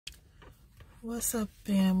What's up,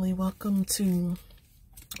 family? Welcome to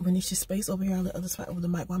Renisha's space. Over here on the other side of the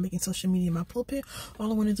mic while making social media my pulpit.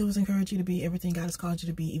 All I want to do is encourage you to be everything God has called you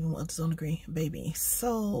to be, even when others don't agree, baby.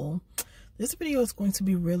 So this video is going to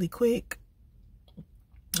be really quick.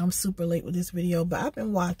 I'm super late with this video, but I've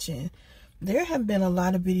been watching. There have been a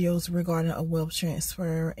lot of videos regarding a wealth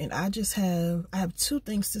transfer, and I have two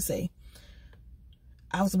things to say.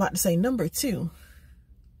 I was about to say number two.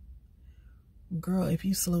 Girl, if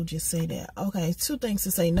you slow, just say that. Okay, two things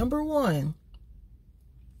to say. Number one,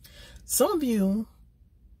 some of you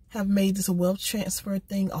have made this wealth transfer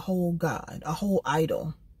thing a whole god, a whole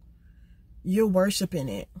idol. You're worshiping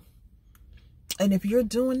it. And if you're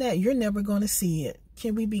doing that, you're never going to see it.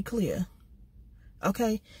 Can we be clear?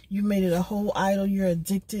 Okay, you made it a whole idol. You're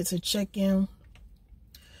addicted to checking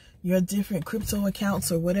your different crypto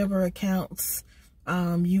accounts or whatever accounts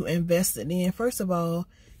you invested in. First of all,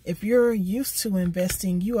 if you're used to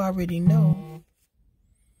investing, you already know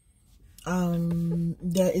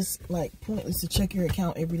that it's like pointless to check your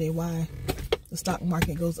account every day. Why? The stock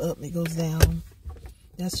market goes up, it goes down.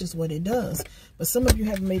 That's just what it does. But some of you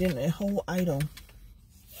have made it a whole idol,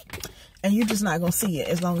 and you're just not going to see it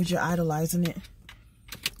as long as you're idolizing it.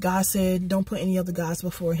 God said, don't put any other gods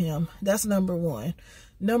before him. That's number one.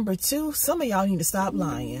 Number two, some of y'all need to stop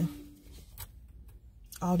lying.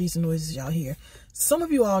 All these noises y'all hear. Some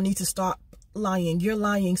of you all need to stop lying. You're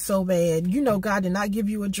lying so bad. You know God did not give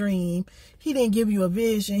you a dream. He didn't give you a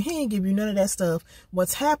vision. He didn't give you none of that stuff.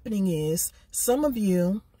 What's happening is some of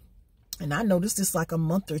you, and I noticed this like a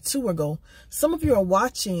month or two ago, some of you are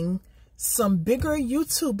watching some bigger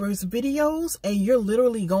YouTubers videos, and you're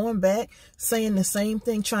literally going back saying the same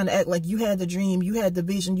thing, trying to act like you had the dream, you had the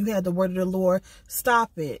vision, you had the word of the Lord.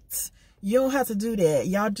 Stop it. You don't have to do that.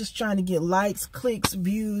 Y'all just trying to get likes, clicks,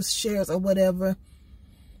 views, shares, or whatever.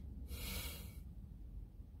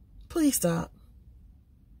 Please stop.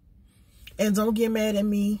 And don't get mad at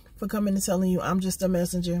me for coming and telling you I'm just a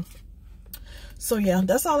messenger. So yeah,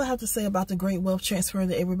 that's all I have to say about the great wealth transfer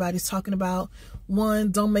that everybody's talking about.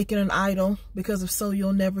 One, don't make it an idol, because if so,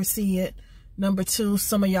 you'll never see it. Number two,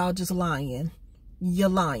 some of y'all just lying. You're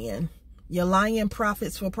lying. You're lying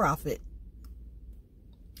prophets for profit.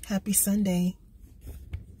 Happy Sunday.